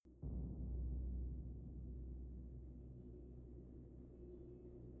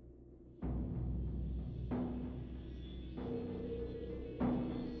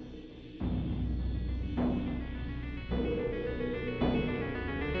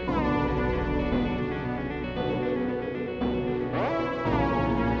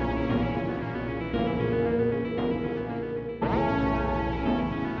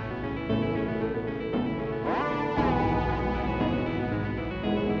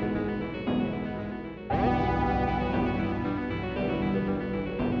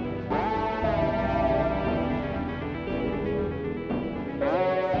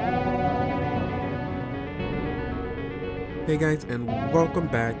Hey guys, and welcome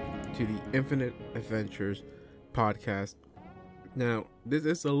back to the Infinite Adventures podcast. Now, this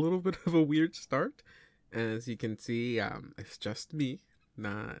is a little bit of a weird start. As you can see, it's just me,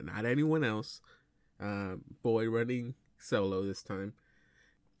 not anyone else. Boy running solo this time.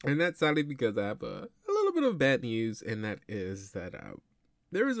 And that's sadly because I have a little bit of bad news, and that is that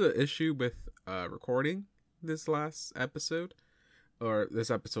there was an issue with recording this last episode, or this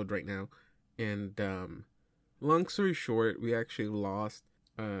episode right now. And long story short, we actually lost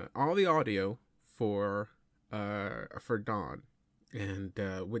all the audio for Dawn, and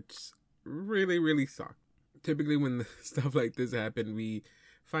which really sucked. Typically, when stuff like this happen, we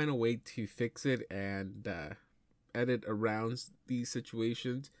find a way to fix it and edit around these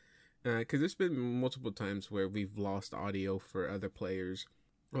situations. Because there's been multiple times where we've lost audio for other players,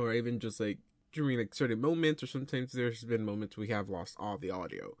 or even just like during like certain moments, or sometimes there's been moments we have lost all the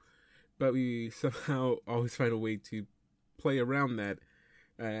audio. But we somehow always find a way to play around that.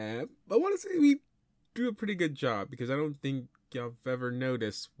 I want to say we do a pretty good job, because I don't think y'all have ever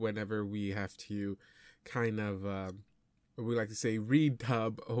noticed whenever we have to kind of, we like to say,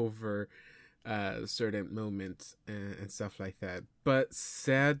 redub over certain moments and stuff like that. But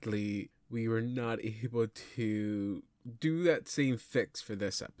sadly, we were not able to do that same fix for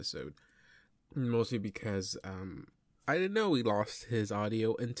this episode. Mostly because I didn't know we lost his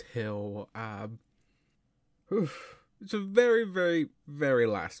audio until it's a very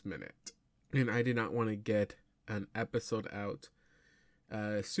last minute, and I did not want to get an episode out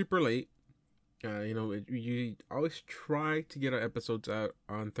super late. You always try to get our episodes out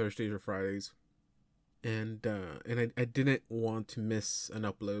on Thursdays or Fridays, and I didn't want to miss an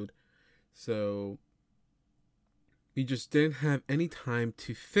upload, so we just didn't have any time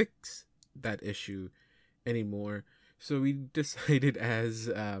to fix that issue anymore. So we decided as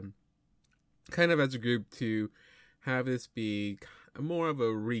kind of as a group to have this be more of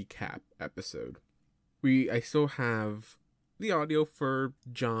a recap episode. I still have the audio for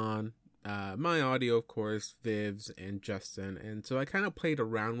John, my audio, of course, Viv's and Justin, and so I kind of played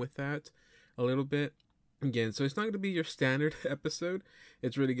around with that a little bit. Again, so it's not going to be your standard episode.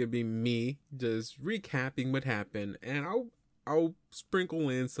 It's really going to be me just recapping what happened, and I'll sprinkle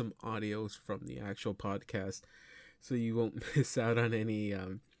in some audios from the actual podcast, so you won't miss out on any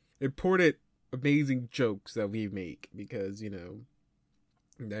important, amazing jokes that we make, because,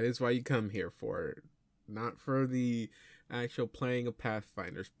 that is why you come here for. Not for the actual playing of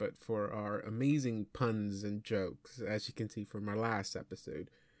Pathfinders, but for our amazing puns and jokes, as you can see from our last episode.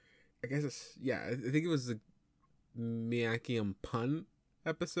 I guess I think it was the Miyakium pun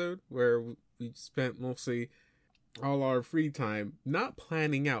episode, where we spent mostly all our free time not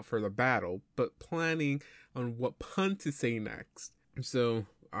planning out for the battle, but planning on what pun to say next. So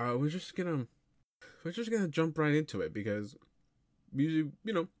we're just gonna jump right into it, because usually,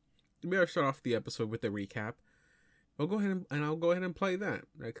 we gotta start off the episode with a recap. I'll go ahead and play that.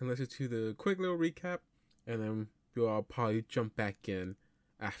 I can listen to the quick little recap, and then I'll probably jump back in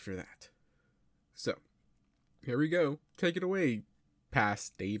after that. So here we go. Take it away,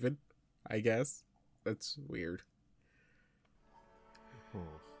 past David. I guess that's weird.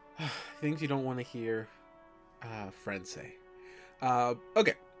 Things you don't want to hear friends say.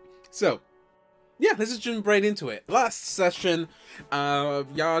 Okay, so yeah, let's just jump right into it. Last session,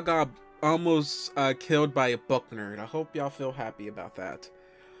 y'all got almost killed by a book nerd. I hope y'all feel happy about that.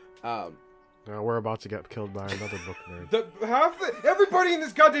 We're about to get killed by another book nerd. Everybody in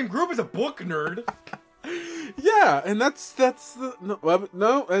this goddamn group is a book nerd. Yeah, and that's the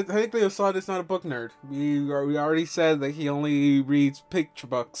no. Technically, Assad is not a book nerd. We already said that he only reads picture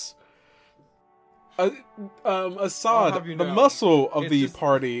books. Assad, the muscle of the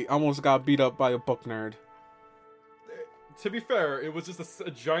party, almost got beat up by a book nerd. To be fair, it was just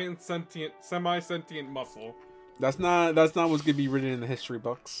a giant semi-sentient muscle. That's not what's gonna be written in the history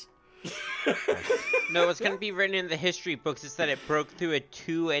books. No, what's gonna be written in the history books is that it broke through a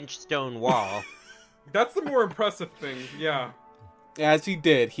 2-inch stone wall. That's the more impressive thing, yeah. As he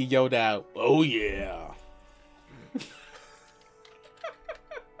did, he yelled out, "Oh yeah!"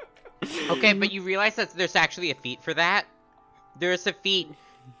 Okay, but you realize that there's actually a feat for that? There's a feat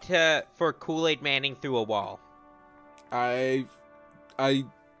for Kool-Aid Manning through a wall. I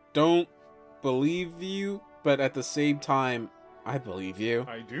don't believe you, but at the same time, I believe you.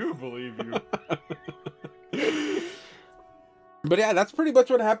 I do believe you. But yeah, that's pretty much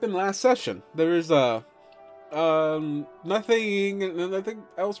what happened last session. There's nothing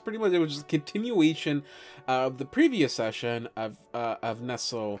else pretty much. It was just a continuation of the previous session of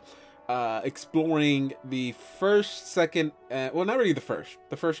Nestle exploring the first, second, well, not really the first.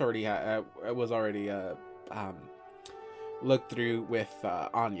 The first already was already look through with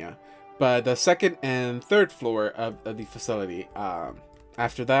Anya. But the second and third floor of the facility.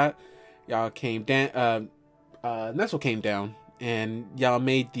 After that, y'all came down. Nestle came down, and y'all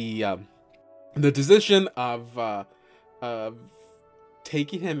made the decision of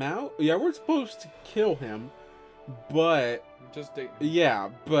taking him out. Yeah, we're supposed to kill him, but Just date. yeah,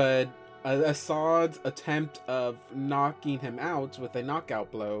 but Assad's attempt of knocking him out with a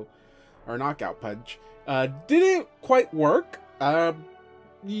knockout blow or knockout punch didn't quite work.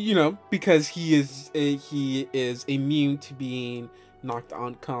 Because he is immune to being knocked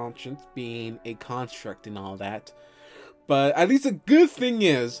unconscious, being a construct and all that. But at least the good thing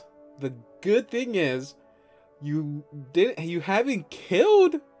is you haven't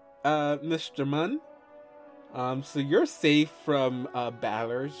killed Mr. Munn. So you're safe from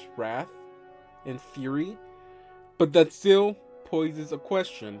Balor's wrath and fury. But that still poses a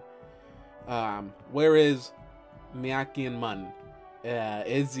question. Where is Miyaki and Munn?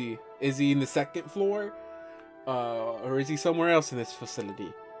 Is he in the second floor? Or is he somewhere else in this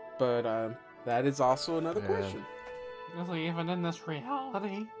facility? But that is also another question. Is he even in this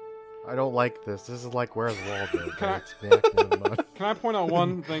reality? I don't like this. This is like Where's Waldo? Can I point out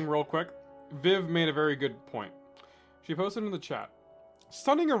one thing real quick? Viv made a very good point. She posted in the chat,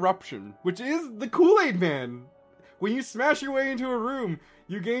 stunning eruption, which is the Kool-Aid Man. When you smash your way into a room,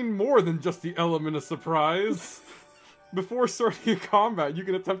 you gain more than just the element of surprise. Before starting a combat, you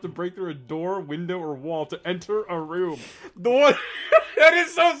can attempt to break through a door, window, or wall to enter a room. The one that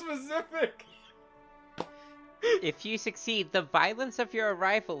is so specific. If you succeed, the violence of your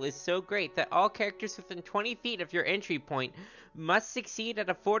arrival is so great that all characters within 20 feet of your entry point must succeed at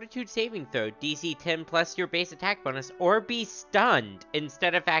a fortitude saving throw, DC 10 plus your base attack bonus, or be stunned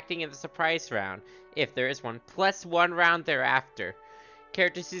instead of acting in the surprise round, if there is one, plus 1 round thereafter.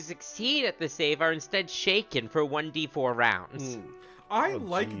 Characters who succeed at the save are instead shaken for 1d4 rounds. I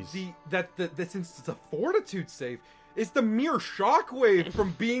like that since it's a fortitude save, it's the mere shockwave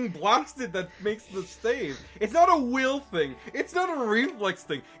from being blasted that makes the save. It's not a will thing. It's not a reflex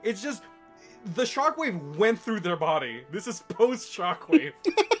thing. It's just the shockwave went through their body. This is post-shockwave.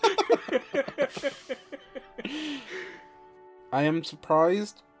 I am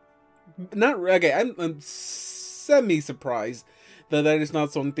surprised. I'm semi-surprised that is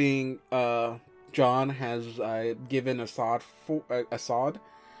not something John has given Assad.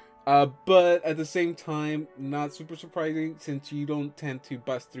 But at the same time, not super surprising since you don't tend to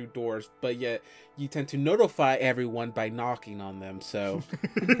bust through doors, but yet you tend to notify everyone by knocking on them. So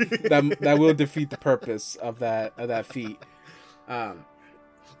that will defeat the purpose of that feat.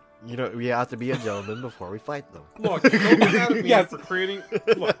 We have to be a gentleman before we fight them. Look, don't get mad at me for creating.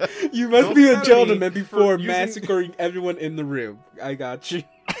 Look, you must be a gentleman before massacring everyone in the room. I got you.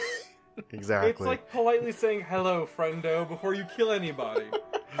 Exactly. It's like politely saying hello, friendo, before you kill anybody.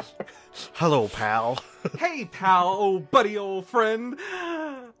 Hello, pal. Hey, pal, old buddy, old friend.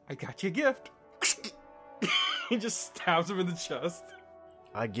 I got you a gift. He just stabs him in the chest.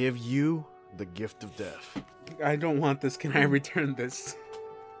 I give you the gift of death. I don't want this. Can I return this?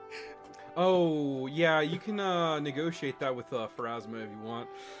 Oh, yeah, you can negotiate that with Pharasma if you want.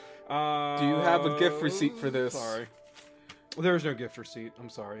 Do you have a gift receipt for this? Sorry. There is no gift receipt. I'm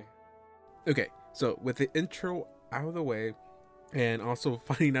sorry. Okay, so with the intro out of the way, and also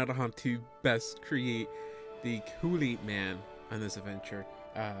finding out how to best create the Kool-Aid Man on this adventure,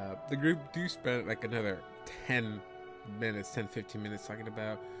 the group do spend like another 10-15 minutes talking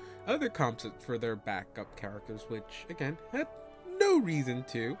about other concepts for their backup characters, which again had no reason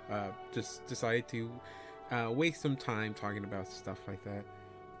to. Just decided to waste some time talking about stuff like that.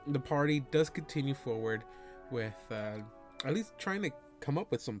 The party does continue forward with at least trying to come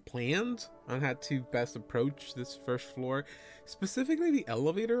up with some plans on how to best approach this first floor, specifically the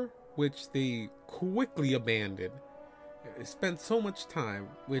elevator, which they quickly abandoned. It spent so much time,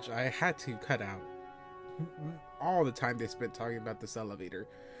 which I had to cut out. All the time they spent talking about this elevator,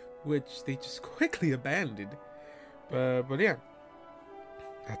 which they just quickly abandoned. But yeah,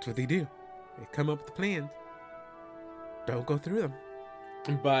 that's what they do. They come up with the plans. Don't go through them.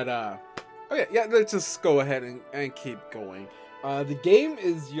 But okay, yeah, let's just go ahead and keep going. The game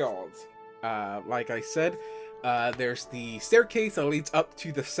is y'all's. Like I said, there's the staircase that leads up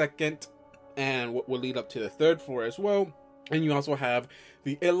to the second and what will lead up to the third floor as well. And you also have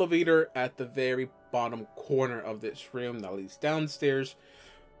the elevator at the very bottom corner of this room that leads downstairs.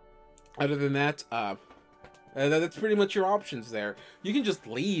 Other than that, that's pretty much your options there. You can just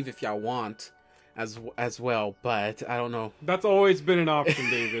leave if y'all want as well, but I don't know. That's always been an option,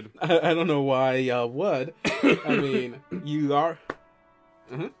 David. I don't know why y'all would. I mean, you are...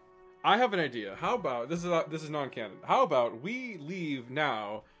 I have an idea. How about this is non-canon. How about we leave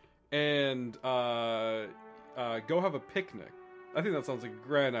now and go have a picnic? I think that sounds like a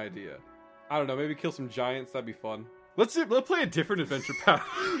grand idea. I don't know, maybe kill some giants, that'd be fun. Let's play a different adventure path.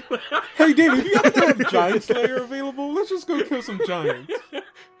 Hey, David, you happen to have Giant Slayer available? Let's just go kill some giants.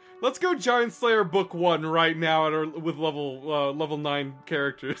 Let's go Giant Slayer Book 1 right now with level 9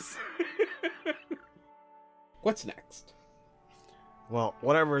 characters. What's next? Well,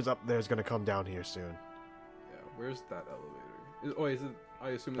 whatever is up there is going to come down here soon. Yeah, where's that elevator? Is it?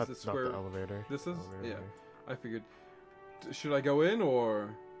 I assume That's it's not the square. the elevator. This is? Elevator. Yeah. I figured. Should I go in or?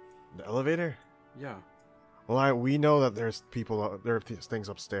 The elevator? Yeah. Well, we know that there's there are things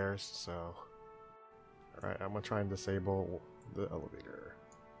upstairs, so... Alright, I'm gonna try and disable the elevator.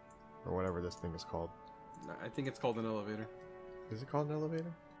 Or whatever this thing is called. I think it's called an elevator. Is it called an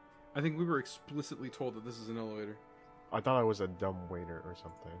elevator? I think we were explicitly told that this is an elevator. I thought it was a dumb waiter or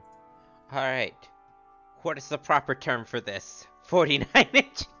something. Alright. What is the proper term for this? 49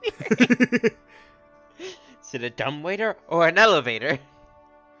 engineering? Is it a dumbwaiter or an elevator?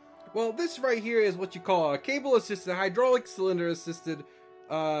 Well, this right here is what you call a cable-assisted, hydraulic cylinder-assisted,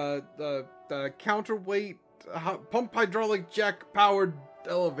 counterweight, pump hydraulic jack-powered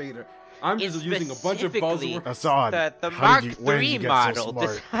elevator. I'm just using a bunch of buzzwords. Assad, the Mark III model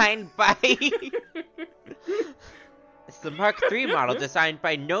designed by... It's the Mark III model designed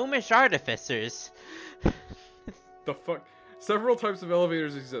by gnomish artificers. The fuck? Several types of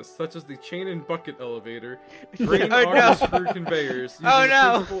elevators exist, such as the chain and bucket elevator, grain screw conveyors using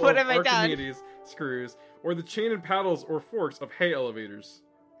the principle what of have I done? Archimedes screws, or the chain and paddles or forks of hay elevators.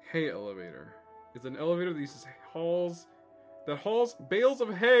 Hay elevator is an elevator that uses hauls bales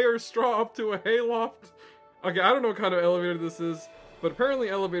of hay or straw up to a hay loft. Okay, I don't know what kind of elevator this is, but apparently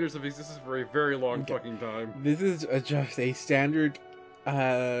elevators have existed for a very long fucking time. This is just a standard,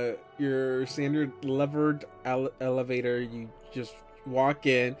 your standard levered elevator. You just walk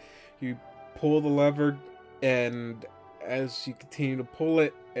in, you pull the lever, and as you continue to pull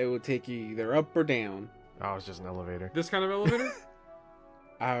it, it will take you either up or down. Oh, it's just an elevator. This kind of elevator?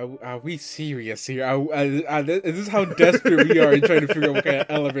 Are we serious here? Is this how desperate we are in trying to figure out what kind of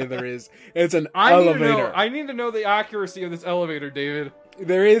elevator there is? It's an elevator. I need to know the accuracy of this elevator, David.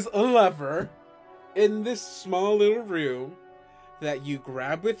 There is a lever in this small little room that you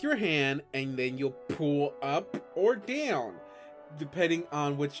grab with your hand, and then you'll pull up or down, depending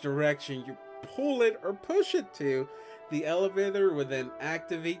on which direction you pull it or push it to. The elevator will then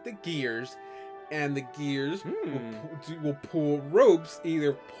activate the gears, and the gears will pull ropes,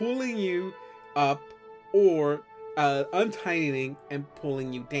 either pulling you up or untightening and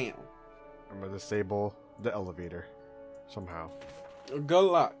pulling you down. I'm gonna disable the elevator somehow. Good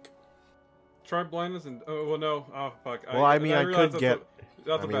luck. Try blindness and no. Oh fuck. Well, I mean, we could joke.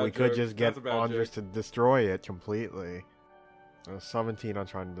 just get That's a bad Andres joke. to destroy it completely. 17 on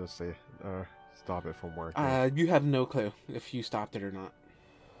trying to say stop it from working. You have no clue if you stopped it or not.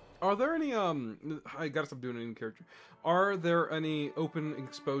 Are there any I gotta stop doing it in character. Are there any open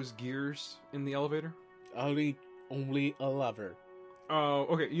exposed gears in the elevator? Only a lever. Oh,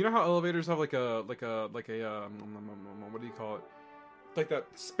 okay. You know how elevators have like a what do you call it? Like that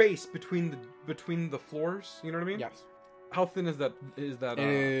space between the floors. You know what I mean? Yes. How thin is that? It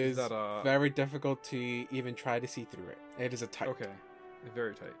is very difficult to even try to see through it. It is a tight. Okay,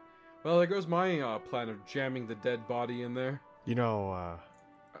 very tight. Well, there goes my plan of jamming the dead body in there. You know,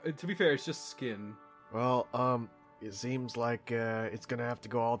 to be fair, it's just skin. well, it seems like it's gonna have to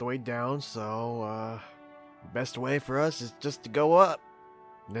go all the way down, so best way for us is just to go up,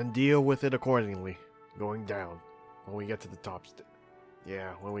 and then deal with it accordingly, going down when we get to the top.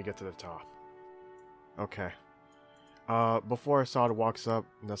 When we get to the top. Okay. Before Assad walks up,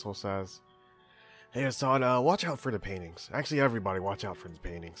 Nestle says, "Hey Assad, watch out for the paintings. Actually, everybody watch out for the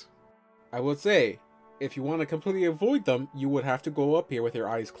paintings." I would say, if you want to completely avoid them, you would have to go up here with your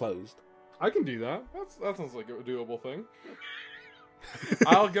eyes closed. I can do that. That sounds like a doable thing.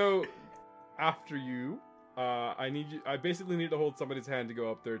 I'll go after you. I basically need to hold somebody's hand to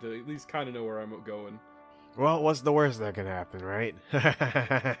go up there to at least kind of know where I'm going. Well, what's the worst that can happen, right?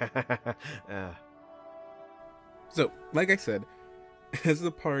 So, like I said, as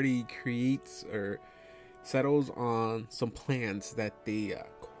the party creates or settles on some plans that they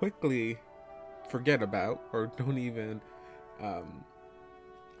quickly forget about or don't even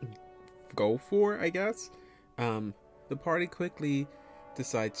go for, I guess, the party quickly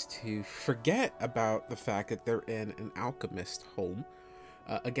decides to forget about the fact that they're in an alchemist home.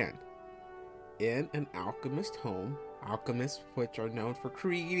 Again, in an alchemist home, alchemists which are known for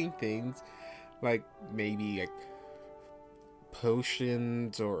creating things like maybe like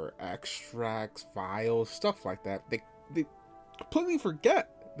potions or extracts, vials, stuff like that. They completely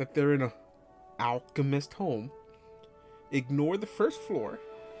forget that they're in a alchemist home. Ignore the first floor.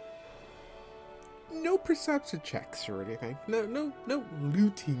 No perception checks or anything. No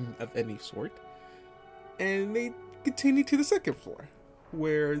looting of any sort. And they continue to the second floor,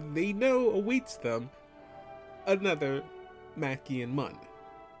 where they know awaits them another Mackie and Mun.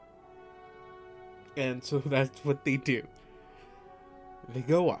 And so that's what they do. They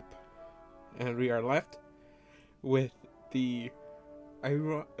go up, and we are left with the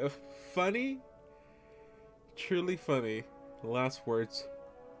funny, truly funny last words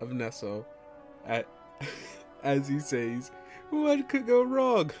of Nesso as he says, "What could go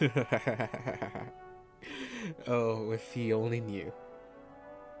wrong?" Oh, if he only knew.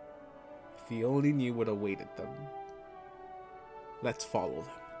 If he only knew what awaited them. Let's follow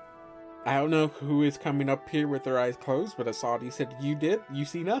them. I don't know who is coming up here with their eyes closed, but Asadi said you did. You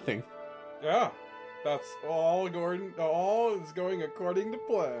see nothing. Yeah, that's all going. All is going according to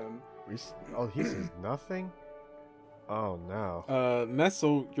plan. He sees nothing? Oh no.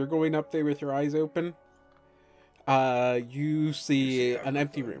 Nestle, you're going up there with your eyes open. You see an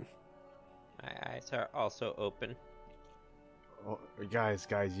empty room. My eyes are also open. Oh, guys,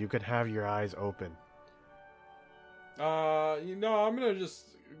 you can have your eyes open. I'm gonna just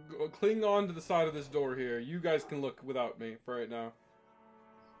cling on to the side of this door here. You guys can look without me for right now.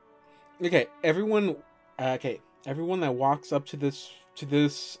 Okay, everyone that walks up to this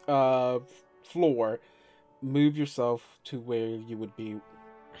floor, move yourself to where you would be.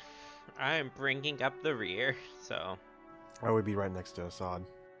 I am bringing up the rear, so I would be right next to Assad.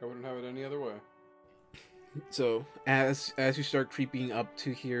 I wouldn't have it any other way. So as you start creeping up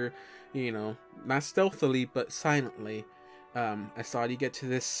to here, not stealthily but silently, Assad, you get to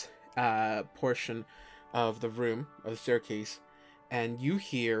this portion of the room, of the staircase, and you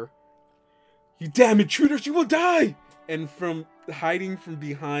hear, "You damn intruders, you will die!" And from hiding from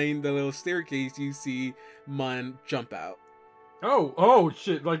behind the little staircase, you see Mun jump out. Oh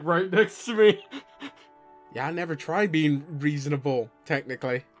shit, like right next to me. Yeah, I never tried being reasonable,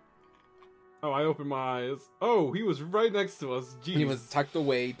 technically. Oh, I opened my eyes. Oh, he was right next to us. Jeez. He was tucked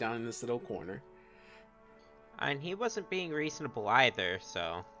away down in this little corner. And he wasn't being reasonable either,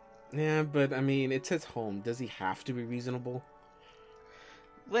 so... Yeah, but I mean, it's his home. Does he have to be reasonable?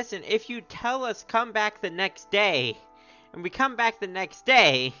 Listen, if you tell us come back the next day, and we come back the next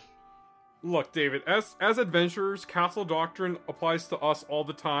day... Look, David, as adventurers, castle doctrine applies to us all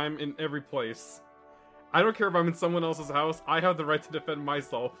the time in every place. I don't care if I'm in someone else's house, I have the right to defend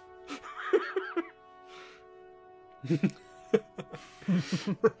myself.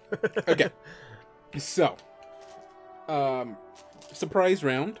 Okay. So, surprise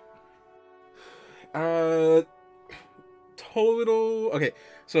round. Total. Okay,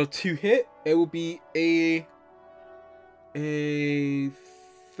 so to hit, it will be a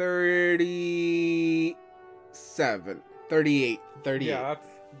 37, 38, 38. Yeah,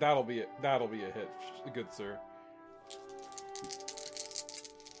 that'll be it. That'll be a hit, good sir.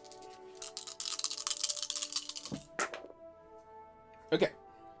 Okay,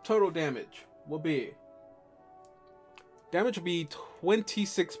 total damage will be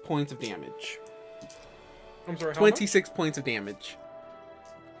 26 points of damage. I'm sorry, how 26 points of damage. much?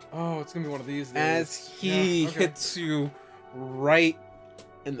 Oh, it's gonna be one of these days. As he Yeah, okay. hits you right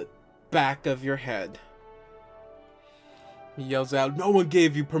in the back of your head. He yells out, "No one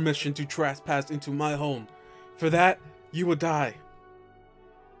gave you permission to trespass into my home. For that, you will die."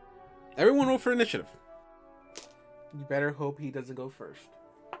 Everyone roll for initiative. You better hope he doesn't go first,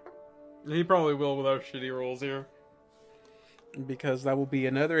 He probably will without shitty rolls here. because that will be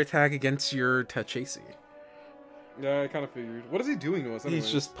another attack against your touch AC. Yeah, I kind of figured. What is he doing to us anyway?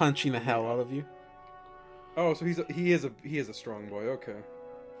 He's just punching the hell out of you. Oh, so he is a strong boy. Okay.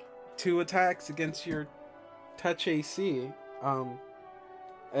 2 attacks against your touch AC.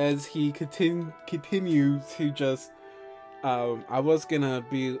 As he continues to just, I was gonna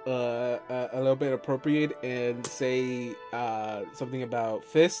be a little bit appropriate and say something about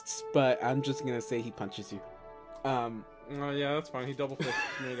fists, but I'm just gonna say he punches you. Yeah, that's fine. He double fisted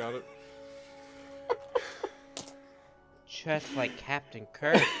me. I got it. Just like Captain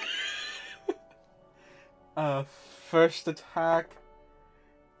Kirk. First attack,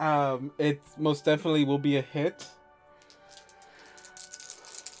 it most definitely will be a hit.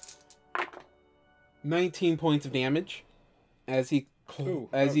 19 points of damage as he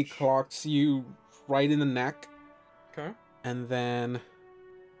Ouch. clocks you right in the neck. Okay. And then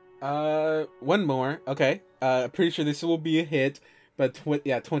one more. Okay. Pretty sure this will be a hit, but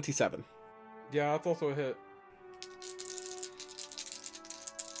 27. Yeah, that's also a hit.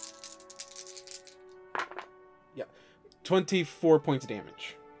 24 points of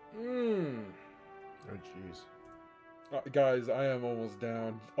damage. Mm. Oh, jeez. Guys, I am almost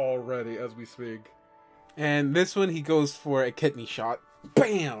down already as we speak. And this one, he goes for a kidney shot.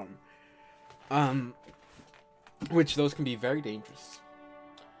 Bam! Which those can be very dangerous.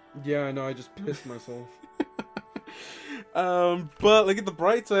 Yeah, I know, I just pissed myself. But look at the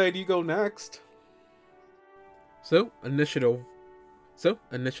bright side, you go next. So, initiative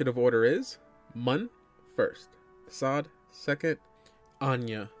order is Mun first, Assad second,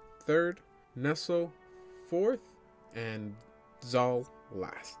 Anya third, Nestle fourth, and Zal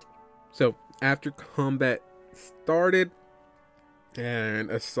last. So, after combat started, and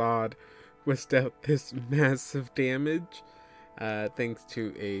Assad was dealt this massive damage, thanks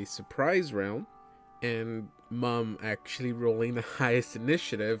to a surprise round, and Mum actually rolling the highest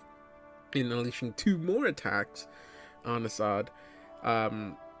initiative and unleashing 2 more attacks on Assad,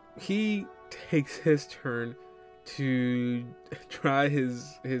 he takes his turn to try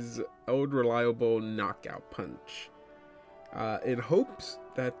his old reliable knockout punch, in hopes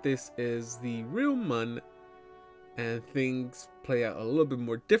that this is the real Mun and things play out a little bit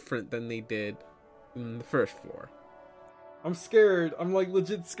more different than they did in the first floor. I'm scared. I'm like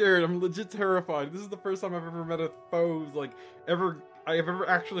legit scared. I'm legit terrified. This is the first time I've ever met a foe like I've ever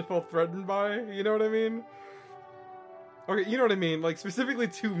actually felt threatened by. You know what I mean? Okay, you know what I mean. Like specifically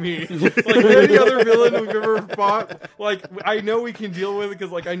to me, like any other villain we've ever fought. Like I know we can deal with it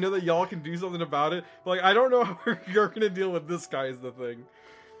because like I know that y'all can do something about it. But like I don't know how you're gonna deal with this guy is the thing.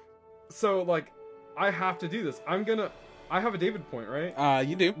 So like I have to do this. I have a David point, right?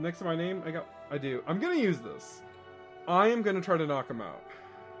 You do. Next to my name, I do. I'm gonna use this. I am gonna try to knock him out.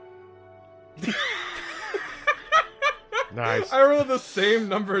 Nice. I rolled the same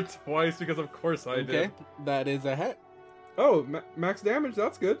number twice because of course I Okay, did. that is a hit. Oh, max damage,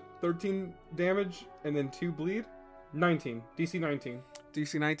 that's good. 13 damage and then 2 bleed. 19. DC 19.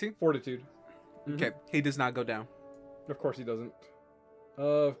 DC 19. Fortitude. Okay, he does not go down. Of course he doesn't.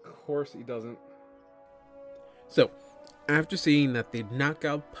 Of course he doesn't. So, after seeing that the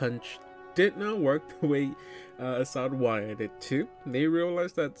knockout punch did not work the way Assad wanted it to, they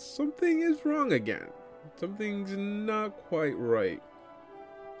realized that something is wrong again. Something's not quite right.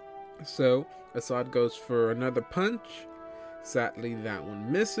 So, Assad goes for another punch. Sadly, that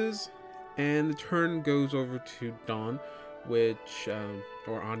one misses. And the turn goes over to Dawn,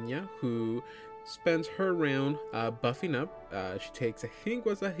 or Anya, who spends her round buffing up. She takes, I think,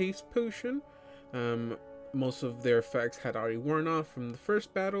 was a haste potion. Most of their effects had already worn off from the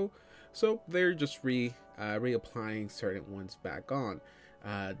first battle, so they're just reapplying certain ones back on.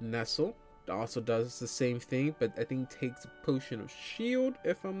 Nestle also does the same thing, but I think takes a potion of shield,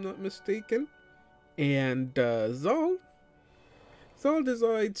 if I'm not mistaken. And Zal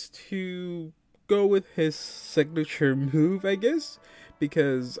decides to go with his signature move, I guess,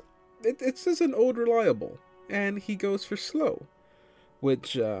 because it's just an old reliable, and he goes for slow.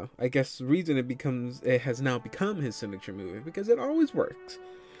 Which, I guess the reason it has now become his signature move, because it always works.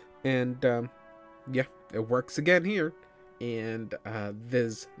 And, yeah, it works again here. And,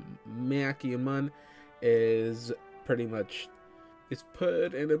 this Myakumun is pretty much,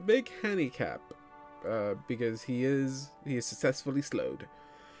 put in a big handicap, because he is successfully slowed.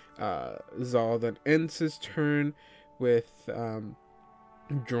 Zal then ends his turn with,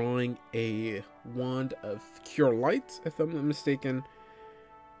 drawing a wand of Cure Light, if I'm not mistaken.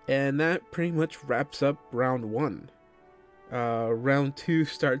 And that pretty much wraps up round 1. Round 2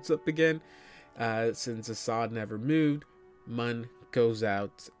 starts up again. Since Assad never moved, Mun goes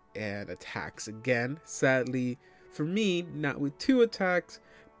out and attacks again. Sadly, for me, not with 2 attacks,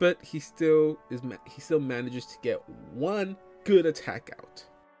 but he still manages to get 1 good attack out.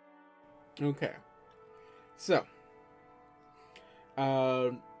 Okay, so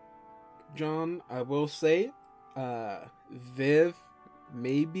John, I will say, Viv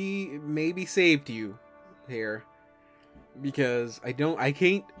maybe saved you here, because I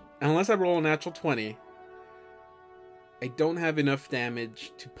can't, unless I roll a natural 20, I don't have enough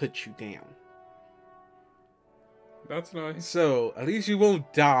damage to put you down. That's nice. So at least you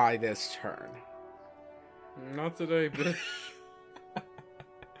won't die this turn. Not today, bitch.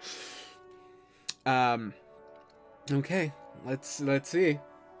 Okay, let's see.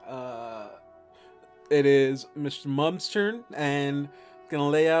 It is Mr. Mum's turn, and gonna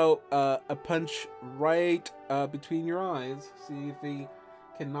lay out a punch right between your eyes. See if he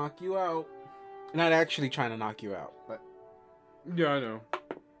can knock you out. Not actually trying to knock you out, but Yeah, I know.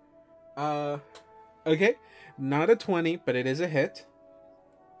 Okay, not a 20, but it is a hit.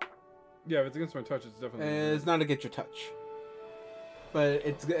 Yeah, if it's against my touch, it's definitely. It's not to get your touch. but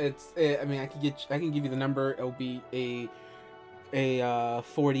I mean, I can give you the number. It'll be a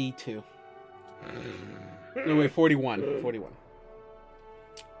 42. No wait, 41. 41.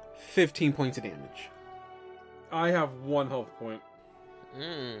 15 points of damage. I have 1 health point.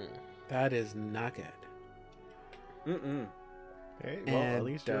 That is not good. Hey, well, at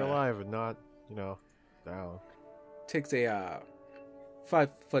least you're alive and not, down. Takes a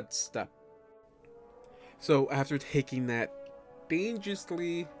 5-foot step. So after taking that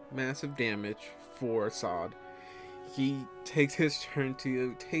dangerously massive damage for Assad, he takes his turn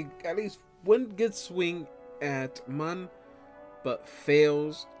to take at least one good swing at Mun, but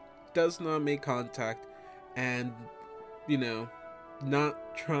fails, does not make contact, and,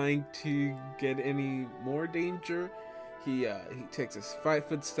 not trying to get any more danger, he takes a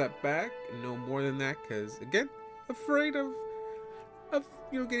 5-foot step back, no more than that, because, again, afraid of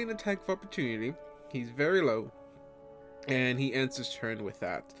getting an attack of opportunity. He's very low, and he ends his turn with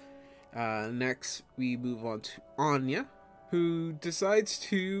that. Next, we move on to Anya, who decides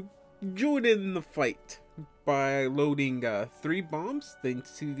to join in the fight by loading 3 bombs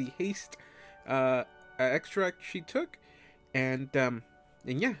thanks to the haste extract she took. And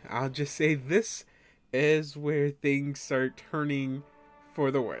yeah, I'll just say this is where things start turning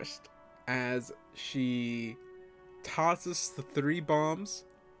for the worst, as she tosses the 3 bombs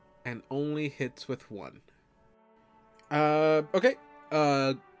and only hits with 1. Okay.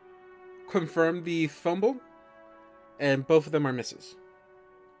 Confirm the fumble, and both of them are misses.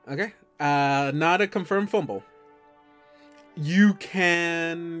 Okay. Not a confirmed fumble. You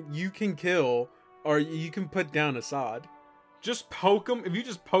can kill, or you can put down Assad. Just poke him. If you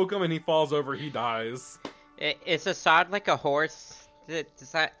just poke him and he falls over, he dies. Is Assad like a horse?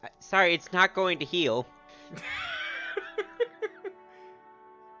 Sorry, it's not going to heal.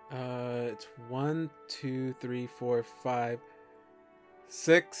 It's 1, 2, 3, 4, 5,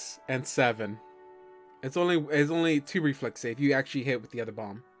 6, and 7. It's only 2 reflex save. You actually hit with the other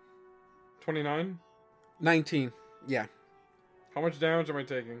bomb. 29? 19. Yeah. How much damage am I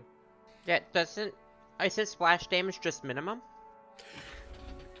taking? Yeah, isn't splash damage just minimum?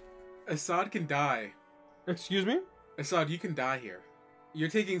 Assad can die. Excuse me? Assad, you can die here. You're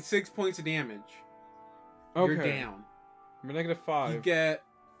taking 6 points of damage. Okay. You're down. I'm at -5. You get,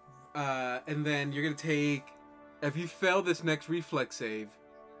 and then you're gonna take. If you fail this next reflex save,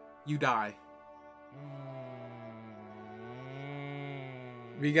 you die.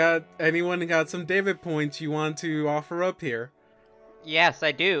 Anyone got some David points you want to offer up here? Yes,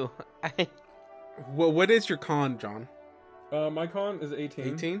 I do. What is your con, John? My con is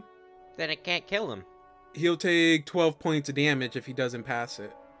 18. 18? Then it can't kill him. He'll take 12 points of damage if he doesn't pass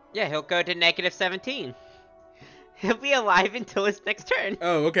it. Yeah, he'll go to -17. He'll be alive until his next turn.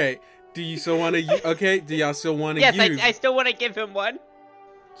 Oh, okay. Do you still want to? Okay. Do y'all still want to yes, use? I still want to give him 1.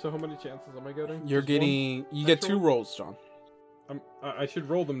 So how many chances am I getting? You're Just getting. one? You get Extra 2 one? rolls, John. I should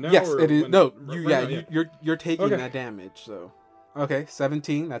roll them now. Yes, or it is. when- No, right you. now? Yeah, you're taking Okay. that damage. So, okay,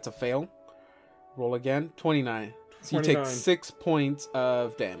 17. That's a fail. Roll again. 29. So you take 29. 6 points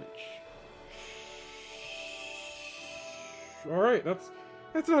of damage. All right, that's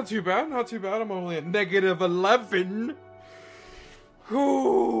not too bad. Not too bad. I'm only at -11.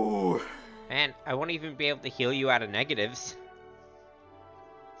 Ooh. Man, I won't even be able to heal you out of negatives.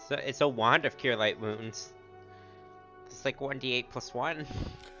 So it's a wand of Cure Light Wounds. It's like 1d8 + 1.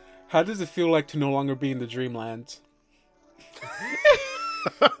 How does it feel like to no longer be in the Dreamlands?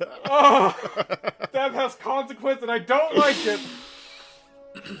 Oh, death has consequence, and I don't like it.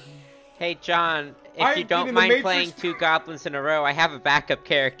 Hey, John, if I've you been don't in the mind Matrix playing for- 2 goblins in a row, I have a backup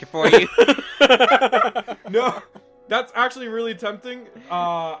character for you. No, that's actually really tempting.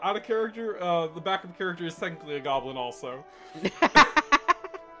 Out of character, the backup character is technically a goblin also.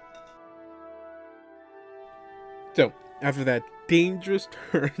 So, after that dangerous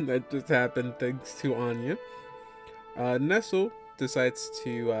turn that just happened thanks to Anya, Nestle decides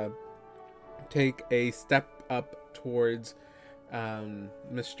to take a step up towards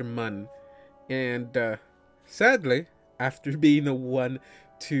Mr. Munn. And sadly, after being the one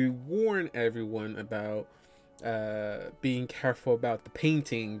to warn everyone about being careful about the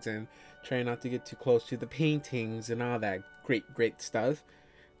paintings and trying not to get too close to the paintings and all that great stuff,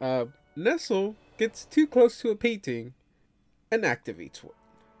 Nestle gets too close to a painting and activates one.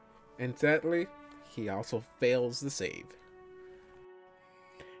 And sadly, he also fails the save.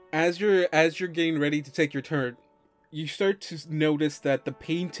 As you're getting ready to take your turn, you start to notice that the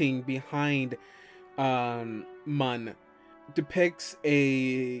painting behind Mun depicts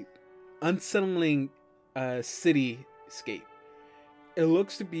a unsettling cityscape. It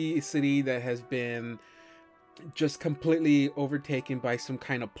looks to be a city that has been just completely overtaken by some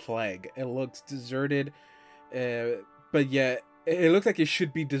kind of plague. It looks deserted, but yet it looks like it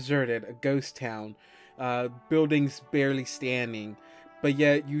should be deserted, a ghost town. Buildings barely standing, but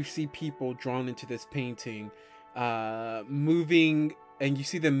yet you see people drawn into this painting, moving, and you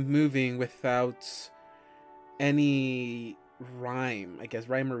see them moving without any rhyme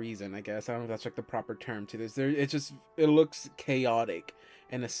or reason. I guess I don't know if that's like the proper term to this. It looks chaotic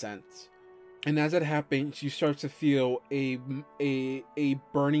in a sense. And as it happens, you start to feel a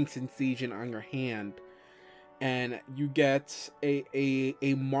burning sensation on your hand, and you get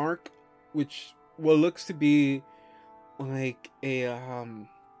a mark, which what looks to be like a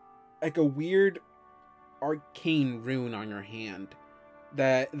weird arcane rune on your hand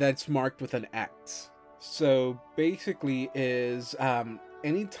that's marked with an X. So basically, is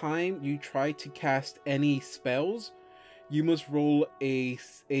anytime you try to cast any spells, you must roll a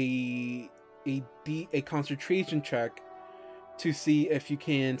concentration check to see if you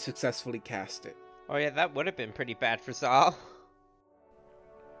can successfully cast it. Oh yeah, that would have been pretty bad for Zal.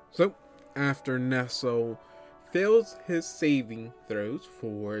 So, after Nestle fails his saving throws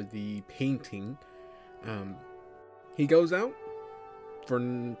for the painting, he goes out for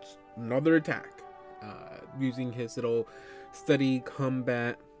another attack, using his little steady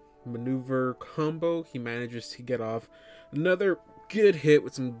combat maneuver combo. He manages to get off another good hit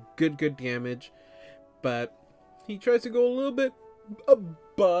with some good damage, but he tries to go a little bit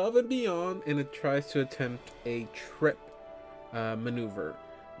above and beyond, and it tries to attempt a trip maneuver,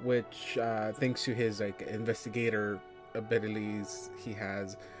 which thanks to his like investigator abilities he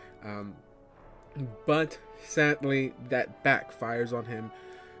has, but sadly that backfires on him,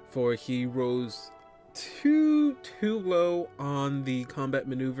 for he rose too low on the combat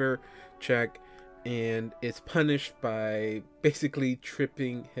maneuver check and is punished by basically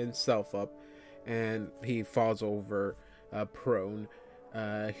tripping himself up, and he falls over prone.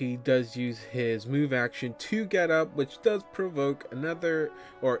 He does use his move action to get up, which does provoke another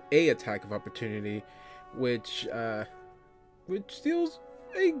or a attack of opportunity, which deals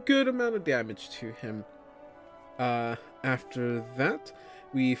a good amount of damage to him. After that,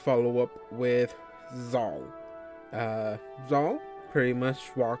 we follow up with Zal. Zal pretty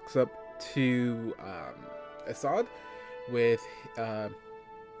much walks up to Assad with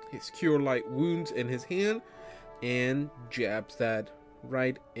his Cure Light Wounds in his hand and jabs that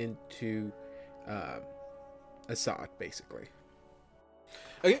right into Assad, basically.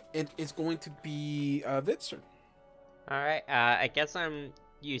 Okay, it's going to be Vid's turn. Alright, I guess I'm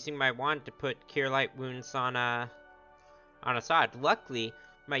using my wand to put Cure Light Wounds on Assad. Luckily,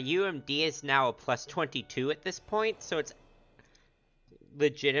 my UMD is now a plus 22 at this point, so it's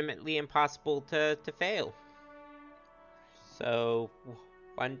legitimately impossible to fail. So,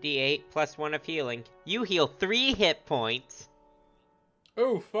 1d8 plus 1 of healing. You heal 3 hit points.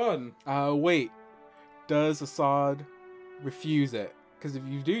 Oh, fun. Wait. Does Assad refuse it? Because if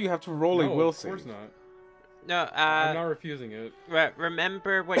you do, you have to roll a will save. Of course not. No, I'm not refusing it.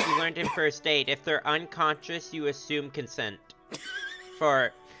 Remember what you learned in first aid. If they're unconscious, you assume consent.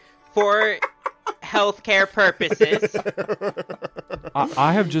 For healthcare purposes.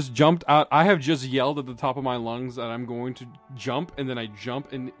 I have just jumped out. I have just yelled at the top of my lungs that I'm going to jump, and then I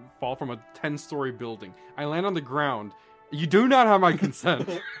jump and fall from a 10-story building. I land on the ground. You do not have my consent.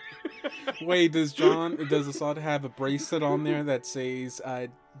 Wait, does Assad have a bracelet on there that says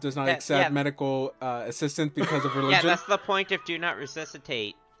does not accept medical assistance because of religion? Yeah, that's the point of do not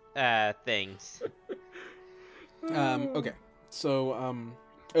resuscitate things. Okay, so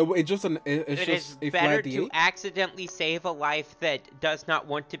it's just it is better to accidentally save a life that does not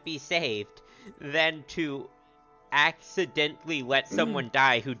want to be saved than to accidentally let someone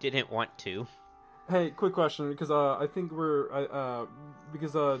die who didn't want to. Hey, quick question, because I think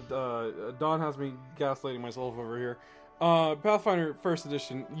because Don has me gaslighting myself over here. Pathfinder First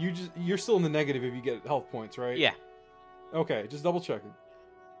Edition, you're still in the negative if you get health points, right? Yeah. Okay, just double checking.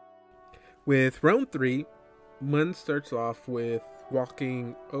 With round 3, Mun starts off with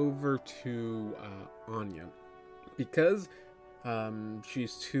walking over to Anya. Because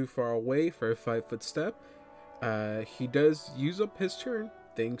she's too far away for a 5-foot step, he does use up his turn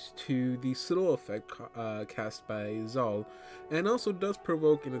thanks to the slow effect cast by Zal, and also does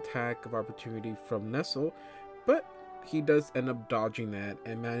provoke an attack of opportunity from Nestle, but he does end up dodging that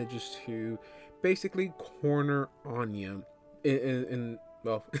and manages to basically corner Anya in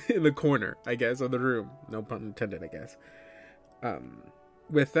the corner, I guess, of the room. No pun intended, I guess.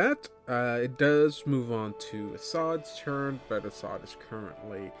 With that, it does move on to Assad's turn, but Assad is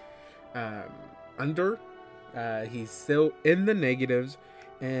currently under. He's still in the negatives,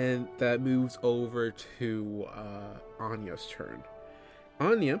 and that moves over to Anya's turn.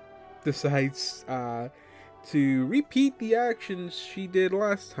 Anya decides to repeat the actions she did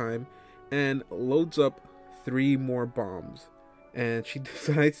last time and loads up 3 more bombs. And she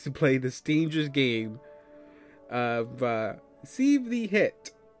decides to play this dangerous game of receive the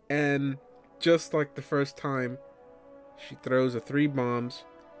hit. And just like the first time, she throws 3 bombs,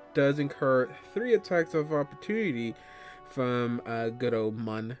 does incur 3 attacks of opportunity from good old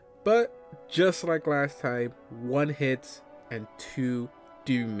Mun. But just like last time, 1 hits and 2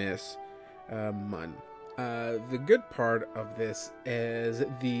 do miss Mun. The good part of this is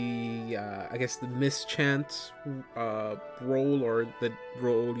the mischance roll, or the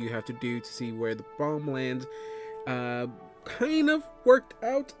roll you have to do to see where the bomb lands, kind of worked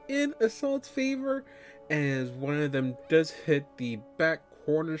out in Assad's favor, as one of them does hit the back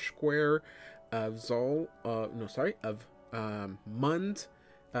corner square of Mun's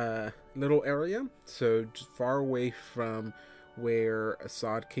little area, so just far away from where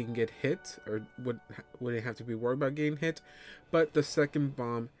Assad can get hit, or wouldn't have to be worried about getting hit. But the second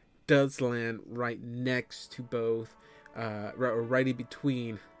bomb does land right next to both, right in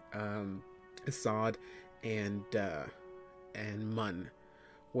between Assad and Mun,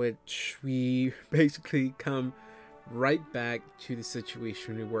 which we basically come right back to the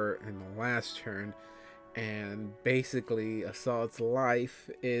situation we were in the last turn, and basically Assad's life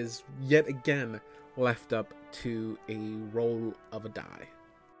is yet again left up to a roll of a die.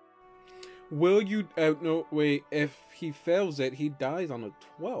 Will you... no, wait. If he fails it, he dies on a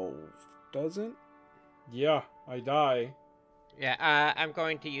 12, doesn't? Yeah, I die. Yeah, I'm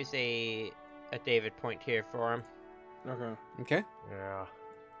going to use a David point here for him. Okay. Yeah.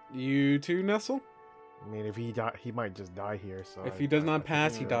 You too, Nestle? I mean, if he die, he might just die here. So If he does not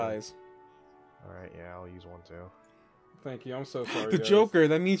pass, he dies. All right. Yeah, I'll use 1 too. Thank you, I'm so sorry. The guys. Joker,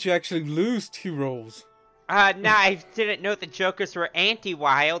 that means you actually lose 2 rolls. Nah, I didn't know the Jokers were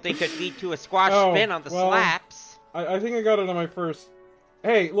anti-wild. They could lead to a squash spin on the slaps. I think I got it on my first...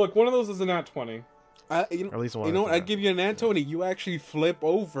 Hey, look, one of those is a nat 20. At least one. You know what? I give you an Antony. You actually flip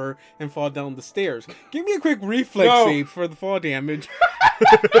over and fall down the stairs. Give me a quick reflex save for the fall damage.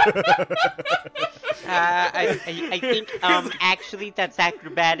 I think actually that's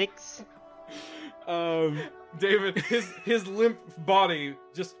acrobatics. David, his limp body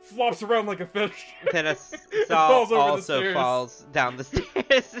just flops around like a fish. Then Falls Assault over the also stairs. falls down the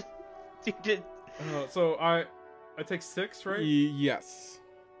stairs. So I take 6, right? Yes.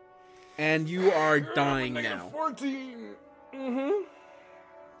 And you are dying I got now. 14.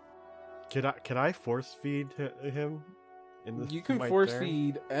 Can I force feed him? You can my force turn?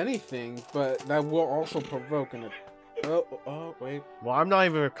 feed anything, but that will also provoke an... Oh, wait. Well, I'm not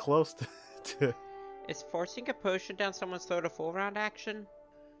even close to... Is forcing a potion down someone's throat a full round action?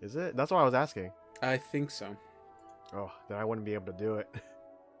 Is it? That's what I was asking. I think so. Oh, then I wouldn't be able to do it.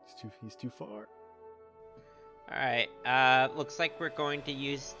 He's too far. Alright, looks like we're going to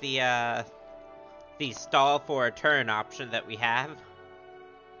use the stall for a turn option that we have.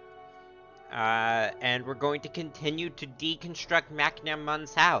 And we're going to continue to deconstruct Machna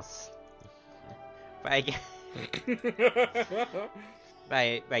Mun's house. By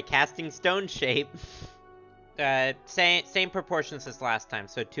casting Stone Shape. Same proportions as last time,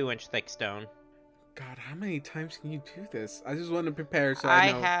 so 2-inch thick stone. God, how many times can you do this? I just want to prepare so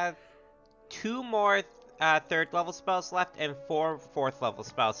I know. I have 2 more 3rd level spells left and 4 4th level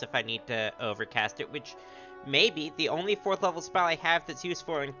spells if I need to overcast it, which maybe the only 4th level spell I have that's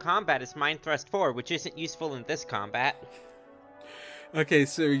useful in combat is Mind Thrust 4, which isn't useful in this combat. Okay,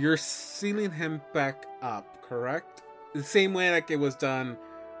 so you're sealing him back up, correct? The same way like it was done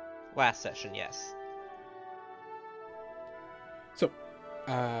Last session, yes. So,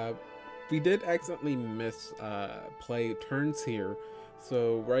 we did accidentally miss play turns here.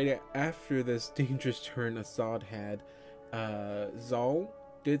 So right after this dangerous turn Assad had, Zal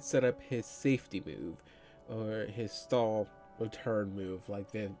did set up his safety move, or his stall return move,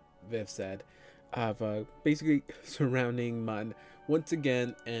 like Viv said, of basically surrounding Mun once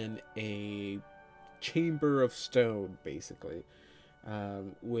again in a chamber of stone, basically,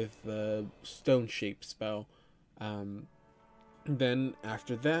 with the stone shape spell. Then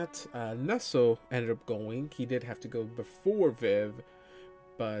after that, Nestle ended up going. He did have to go before Viv,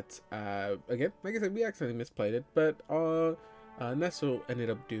 but again, like I said, we accidentally misplayed it. But Nestle ended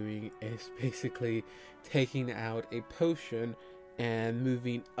up doing is basically taking out a potion and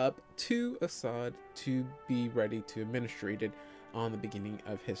moving up to Assad to be ready to administrate it on the beginning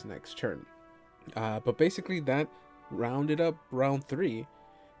of his next turn. But basically that rounded up round 3,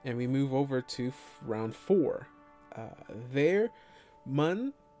 and we move over to round 4. There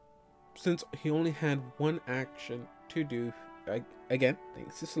Mun, since he only had one action to do, again,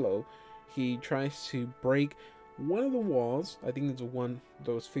 thanks to Slow, he tries to break one of the walls. I think it's the one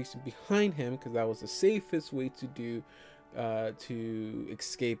that was facing behind him, because that was the safest way to do to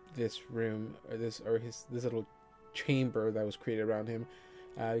escape this room, or this little chamber that was created around him,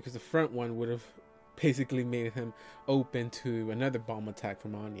 because the front one would have basically made him open to another bomb attack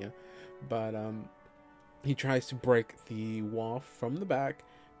from Anya. But he tries to break the wall from the back,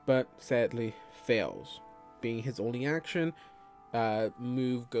 but sadly fails. Being his only action, the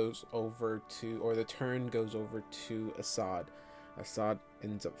turn goes over to Assad. Assad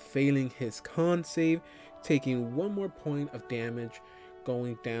ends up failing his con save, taking one more point of damage,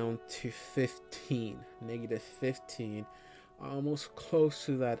 going down to 15, negative 15, almost close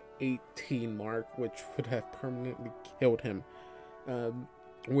to that 18 mark, which would have permanently killed him.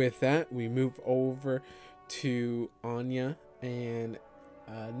 With that, we move over to Anya and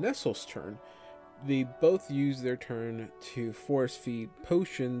Nestle's turn. They both use their turn to force feed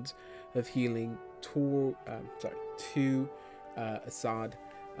potions of healing to Assad,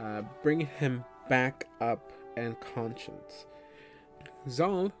 bringing him back up and conscious.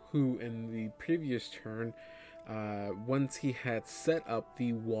 Zal, who in the previous turn, once he had set up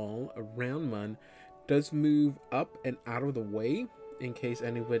the wall around Mun, does move up and out of the way in case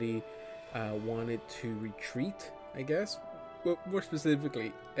anybody wanted to retreat, I guess. But more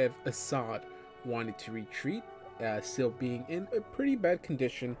specifically, if Assad wanted to retreat, still being in a pretty bad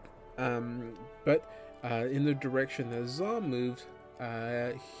condition, but in the direction that Zal moves,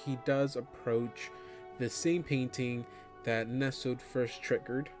 he does approach the same painting that Nestle first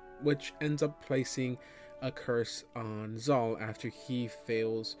triggered, which ends up placing a curse on Zal after he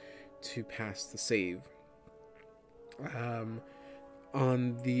fails to pass the save.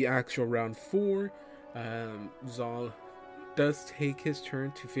 On the actual round 4, Zal does take his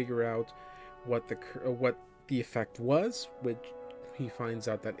turn to figure out what the effect was, which he finds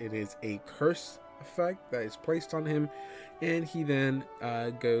out that it is a curse effect that is placed on him, and he then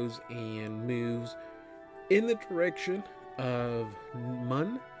goes and moves in the direction of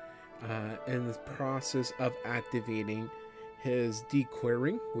Mun, in the process of activating his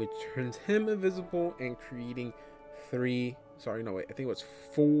dequeering, which turns him invisible and creating 4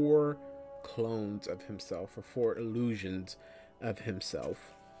 clones of himself, or 4 illusions of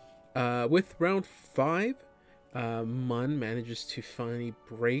himself. With round 5, Mun manages to finally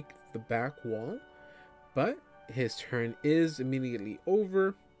break the back wall, but his turn is immediately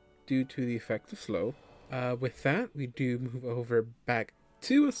over due to the effect of slow. With that, we do move over back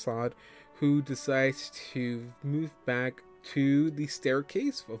to Assad, who decides to move back to the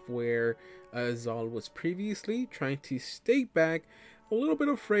staircase of where Zal was previously, trying to stay back, a little bit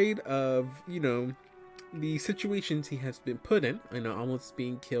afraid of, the situations he has been put in, almost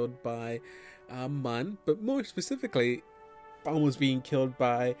being killed by Mun, but more specifically, almost being killed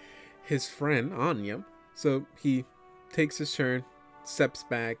by his friend Anya. So he takes his turn, steps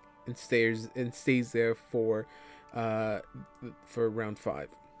back, and stays there for round 5.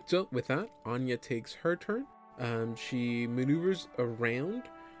 So with that, Anya takes her turn. She maneuvers around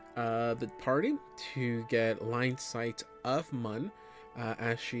the party to get line sight of Mun,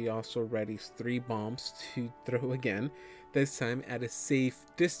 as she also readies 3 bombs to throw again, this time at a safe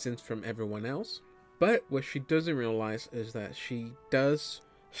distance from everyone else. But what she doesn't realize is that she does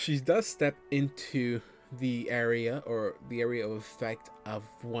step into the area of effect of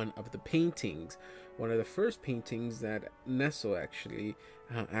one of the paintings, one of the first paintings that Nestle actually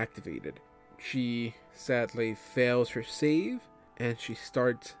activated. She sadly fails her save, and she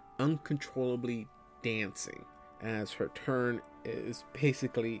starts uncontrollably dancing as her turn is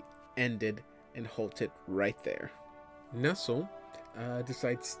basically ended and halted right there. Nestle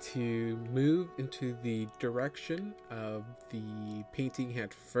decides to move into the direction of the painting he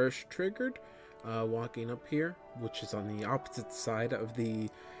had first triggered, walking up here, which is on the opposite side of the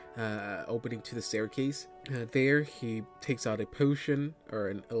opening to the staircase. There he takes out a potion or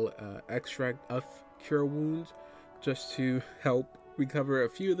an extract of cure wounds, just to help recover a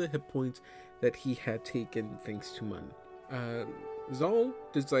few of the hit points that he had taken thanks to Mun. Zal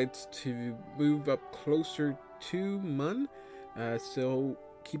decides to move up closer to Mun, still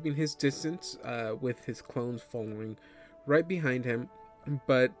keeping his distance, with his clones following right behind him,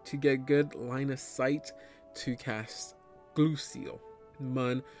 but to get good line of sight to cast Glue Seal.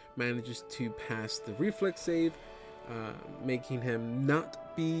 Mun manages to pass the reflex save, making him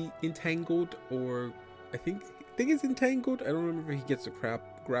not be entangled, or I think it's entangled. I don't remember if he gets a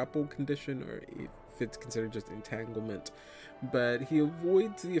grapple condition or if if it's considered just entanglement. But he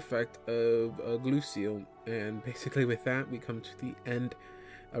avoids the effect of Glue Seal, and basically with that we come to the end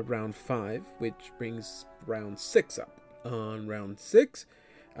of round 5, which brings round 6 up. On round 6,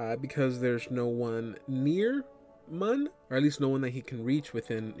 because there's no one near Mun, or at least no one that he can reach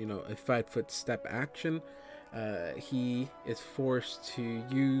within, a 5-foot step action, he is forced to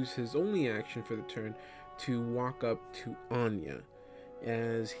use his only action for the turn to walk up to Anya,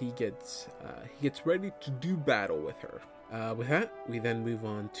 as he gets ready to do battle with her. With that, we then move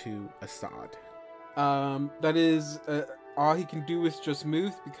on to Assad. That is, all he can do is just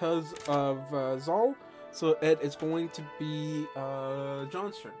move because of Zal. So it is going to be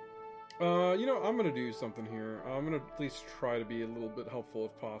John's turn. I'm gonna do something here. I'm gonna at least try to be a little bit helpful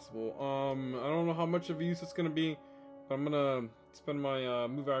if possible. I don't know how much of use it's gonna be, but I'm gonna spend my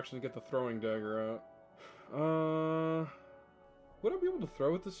move action to get the throwing dagger out. Would I be able to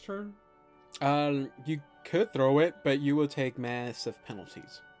throw it this turn? You could throw it, but you will take massive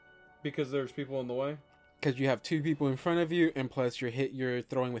penalties. Because there's people in the way? Because you have 2 people in front of you, and plus you're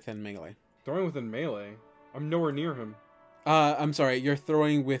throwing within melee. Throwing within melee? I'm nowhere near him. I'm sorry, you're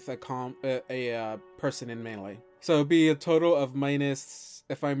throwing with a person in melee. So it'll be a total of minus,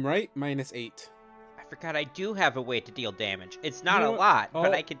 if I'm right, -8. I forgot I do have a way to deal damage. It's not a lot,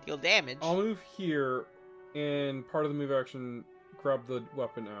 but I can deal damage. I'll move here, and part of the move action, grab the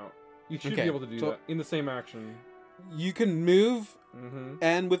weapon out. You should be able to do that in the same action. You can move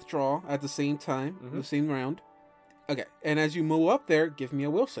and withdraw at the same time, the same round. Okay, and as you move up there, give me a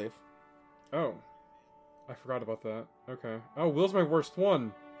will save. Oh. I forgot about that. Okay. Oh, Will's my worst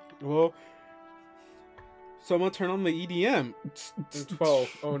one. Well, so I'm gonna turn on the EDM. And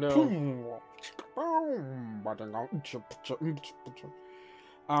 12. Oh no.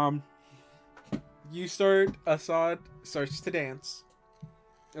 Assad starts to dance.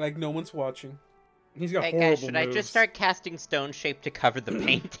 Like no one's watching. He's got Hey horrible guys, should I moves. just start casting stone shape to cover the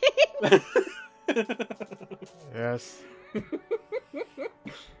painting? Yes.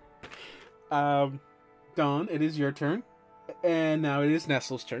 Dawn, it is your turn. And now it is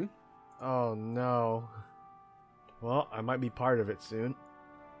Nestle's turn. Oh no. Well, I might be part of it soon.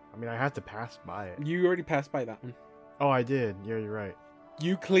 I mean, I have to pass by it. You already passed by that one. Oh, I did. Yeah, you're right.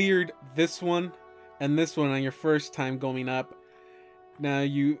 You cleared this one and this one on your first time going up. Now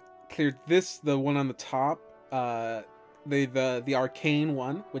you cleared the one on the top, the arcane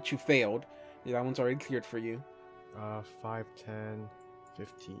one, which you failed. Yeah, that one's already cleared for you. 5, 10,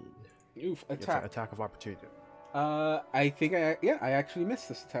 15. Oof, It's attack. an attack of opportunity. I think I actually missed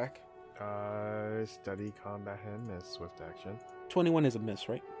this attack. Steady combat him as swift action. 21 is a miss,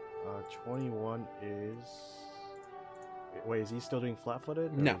 right? 21 is... Wait, is he still doing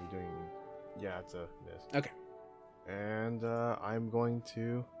flat-footed? No. Is he doing... Yeah, it's a miss. Okay. And I'm going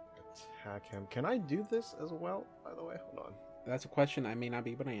to attack him. Can I do this as well, by the way? Hold on. That's a question I may not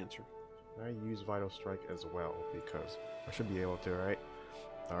be able to answer. Can I use Vital Strike as well? Because I should be able to, right?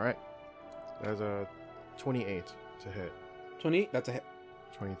 Alright. There's a 28 to hit. 28, that's a hit.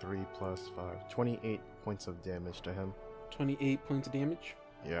 23 plus 5. 28 points of damage to him. 28 points of damage.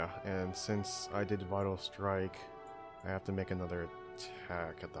 Yeah, and since I did Vital Strike, I have to make another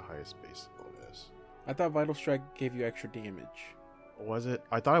attack at the highest base bonus. I thought Vital Strike gave you extra damage. Was it?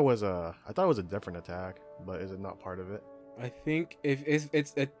 I thought it was a different attack, but is it not part of it? I think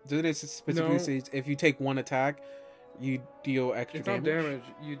doesn't it specifically say if you take one attack, you deal extra It's damage? not damage.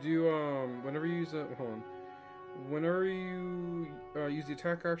 You do, whenever you use whenever you use the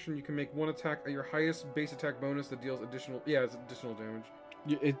attack action, you can make one attack at your highest base attack bonus that deals additional damage.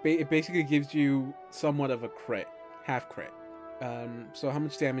 It basically gives you somewhat of a crit, half crit. So how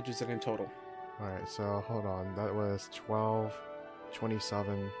much damage is it in total? Alright, so hold on. That was 12,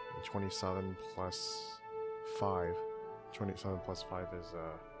 27, and 27 plus 5. 27 plus 5 is,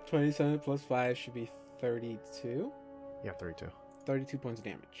 27 plus 5 should be 32. yeah, 32. 32 points of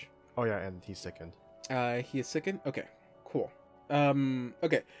damage. Oh yeah, and he's sickened. He is sickened? Okay, cool.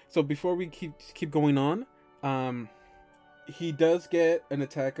 Okay, so before we keep going on, he does get an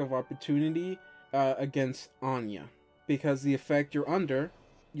attack of opportunity against Anya. Because the effect you're under,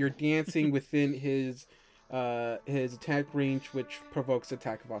 you're dancing within his attack range, which provokes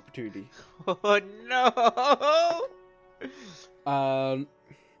attack of opportunity. Oh no!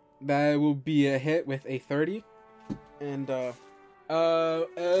 That will be a hit with a 30. And it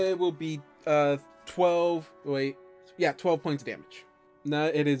will be 12 points of damage. Now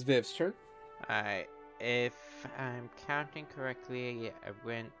it is Viv's turn. Alright, if I'm counting correctly,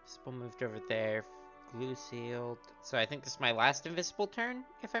 Invisible moved over there, glue sealed. So I think this is my last invisible turn,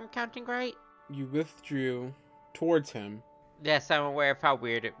 if I'm counting right. You withdrew towards him. Yes, I'm aware of how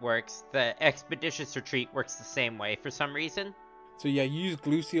weird it works. The Expeditious Retreat works the same way for some reason. So yeah, you used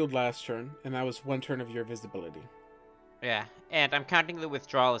Glue Shield last turn, and that was 1 turn of your visibility. Yeah, and I'm counting the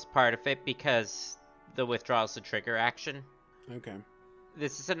withdrawal as part of it because the withdrawal is the trigger action. Okay.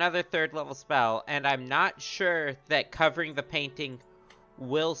 This is another 3rd level spell, and I'm not sure that covering the painting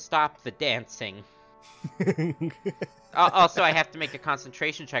will stop the dancing. Also, I have to make a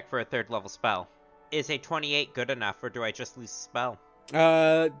concentration check for a 3rd level spell. Is a 28 good enough, or do I just lose the spell?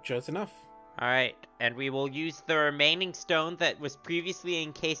 Just enough. Alright, and we will use the remaining stone that was previously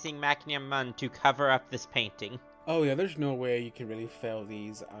encasing Macnium Mun to cover up this painting. Oh yeah, there's no way you can really fail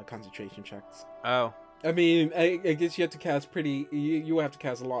these concentration checks. Oh. I mean, I guess you have to cast you have to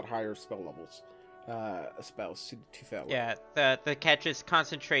cast a lot higher spell levels, spells to fail. Yeah, the catch is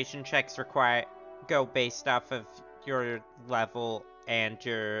concentration checks go based off of your level and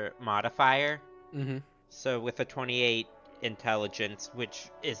your modifier. Mm-hmm. So with a 28 intelligence, which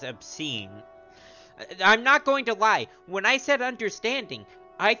is obscene. I'm not going to lie. When I said understanding,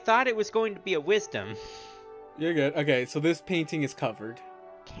 I thought it was going to be a wisdom. You're good. Okay, so this painting is covered.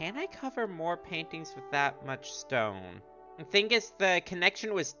 Can I cover more paintings with that much stone? The thing is, the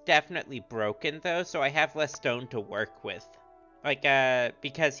connection was definitely broken, though, so I have less stone to work with. Like,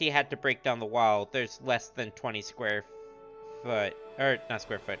 because he had to break down the wall, there's less than 20 square foot, or not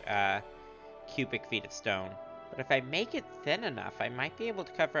square foot, cubic feet of stone. But if I make it thin enough, I might be able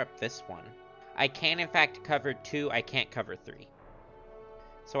to cover up this one. I can, in fact, cover 2, I can't cover 3.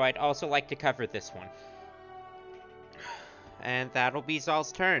 So I'd also like to cover this one. And that'll be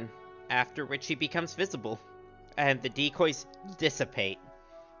Zal's turn, after which he becomes visible, and the decoys dissipate.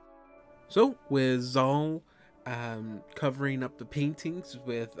 So, with Zal covering up the paintings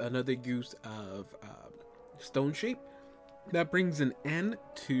with another use of stone shape, that brings an end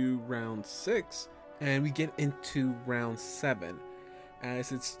to round 6, and we get into round 7,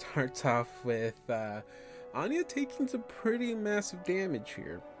 as it starts off with Anya taking some pretty massive damage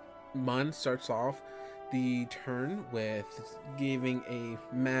here. Mun starts off the turn with giving a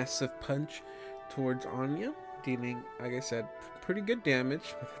massive punch towards Anya, dealing, like I said, pretty good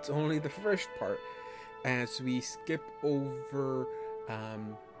damage, but it's only the first part. As we skip over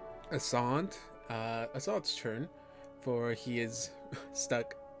Assad's turn, for he is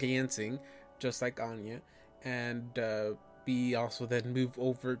stuck dancing, just like Anya, and we also then move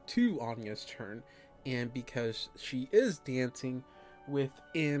over to Anya's turn, and because she is dancing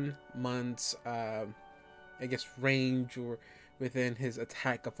within Mun's range, or within his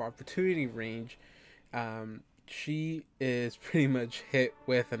attack of opportunity range, she is pretty much hit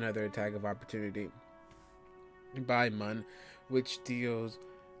with another attack of opportunity by Mun, which deals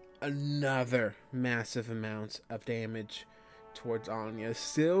another massive amount of damage towards Anya.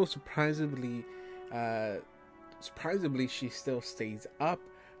 Still, surprisingly, she still stays up,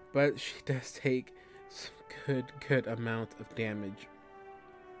 but she does take some good amount of damage.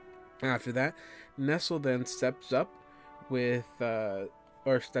 After that, Nestle then steps up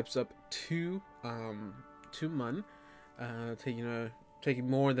steps up to Mun, taking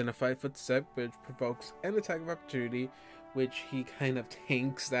more than a 5-foot step, which provokes an attack of opportunity, which he kind of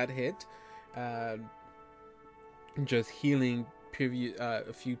tanks that hit, just healing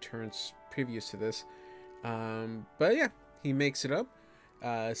a few turns previous to this. But yeah, he makes it up,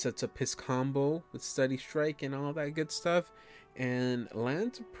 sets up his combo with Steady Strike and all that good stuff, and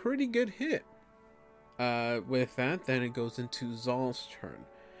lands a pretty good hit. With that, then it goes into Zal's turn.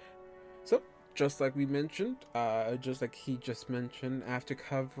 So, just like he just mentioned, after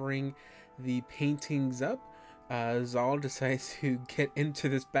covering the paintings up, Zal decides to get into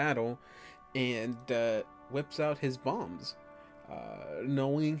this battle and whips out his bombs,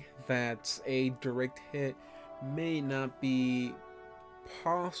 knowing that a direct hit may not be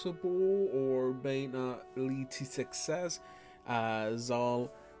possible or may not lead to success.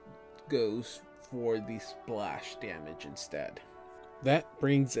 Zal goes for the splash damage instead. That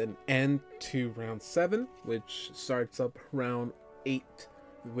brings an end to round 7, which starts up round 8,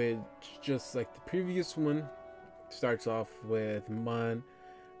 which, just like the previous one, starts off with Mun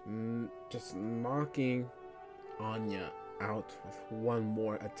just knocking Anya out with one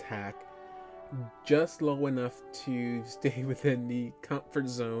more attack, just low enough to stay within the comfort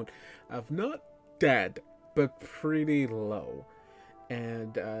zone of not dead, but pretty low.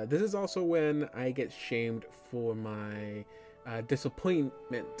 And this is also when I get shamed for my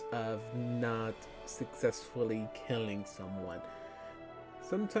disappointment of not successfully killing someone.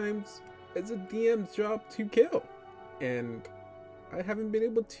 Sometimes it's a DM's job to kill, and I haven't been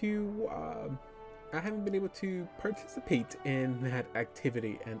able to participate in that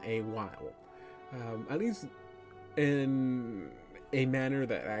activity in a while. At least in a manner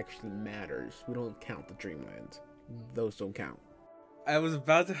that actually matters. We don't count the Dreamlands. Those don't count. I was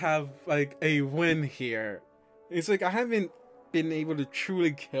about to have like a win here. It's like I haven't been able to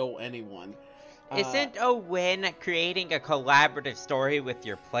truly kill anyone. Isn't a win creating a collaborative story with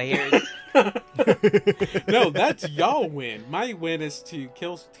your players? No, that's y'all win. My win is to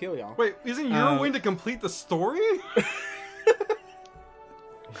kill y'all. Wait, isn't your win to complete the story?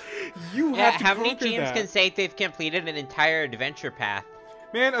 You Yeah, have to how many conquer teams that. can say they've completed an entire adventure path?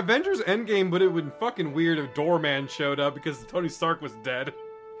 Man, Avengers Endgame would have been fucking weird if Doorman showed up because Tony Stark was dead.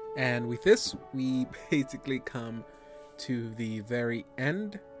 And with this, we basically come to the very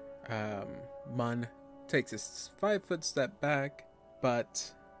end. Mun takes a 5-foot step back,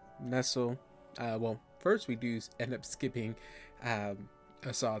 but Nestle, first we do end up skipping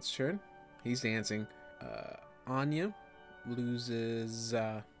Assad's turn. He's dancing. Anya loses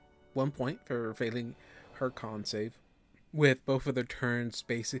 1 point for failing her con save. With both of their turns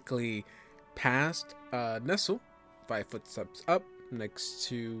basically passed, Nestle 5-foot steps up next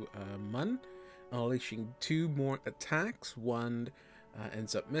to Mun, unleashing 2 more attacks. One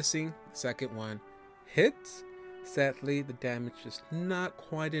ends up missing. The second one hits. Sadly, the damage is not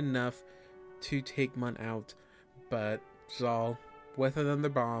quite enough to take Mun out, but Zal, with another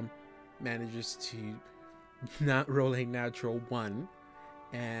bomb, manages to not roll a natural 1,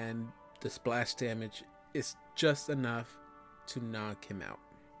 and the splash damage is just enough to knock him out.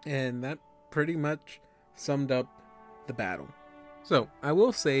 And that pretty much summed up the battle. So, I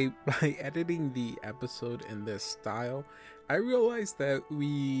will say, by editing the episode in this style, I realized that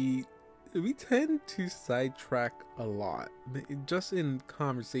we tend to sidetrack a lot, just in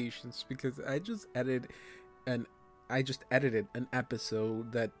conversations, because I just edited an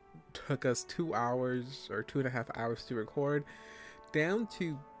episode that took us 2 hours or 2.5 hours to record, down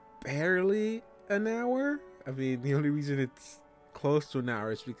to barely an hour. I mean, the only reason it's close to an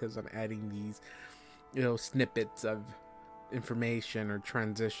hour is because I'm adding these, snippets of information or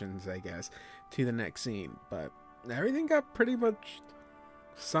transitions, I guess, to the next scene. But everything got pretty much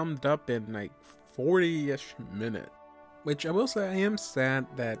summed up in like 40-ish minutes. Which I will say, I am sad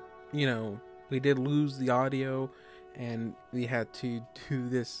that, we did lose the audio and we had to do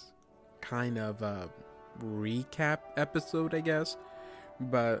this kind of recap episode, I guess.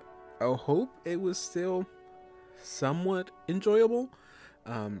 But I hope it was still somewhat enjoyable.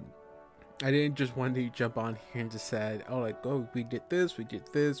 I didn't just want to jump on here and just said, we did this, we did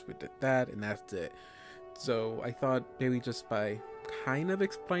that, and that's it. So I thought maybe just by kind of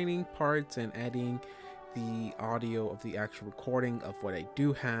explaining parts and adding the audio of the actual recording of what I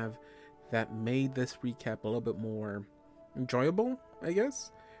do have, that made this recap a little bit more enjoyable, I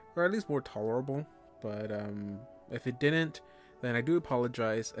guess, or at least more tolerable. But if it didn't, then I do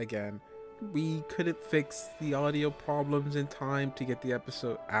apologize again. We couldn't fix the audio problems in time to get the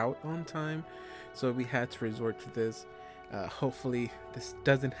episode out on time, so we had to resort to this. Hopefully this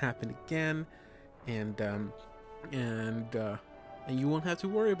doesn't happen again, and you won't have to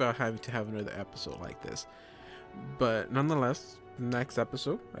worry about having to have another episode like this. But nonetheless, next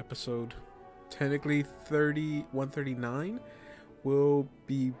episode technically 139, will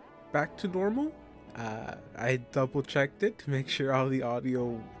be back to normal. I double checked it to make sure all the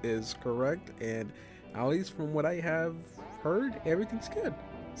audio is correct, and at least from what I have heard, everything's good.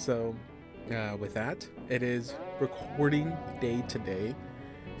 So with that, it is recording day today,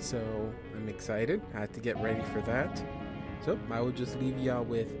 so I'm excited. I had to get ready for that. So I will just leave y'all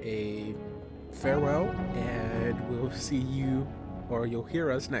with a farewell, and we'll see you, or you'll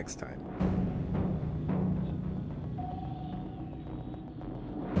hear us next time.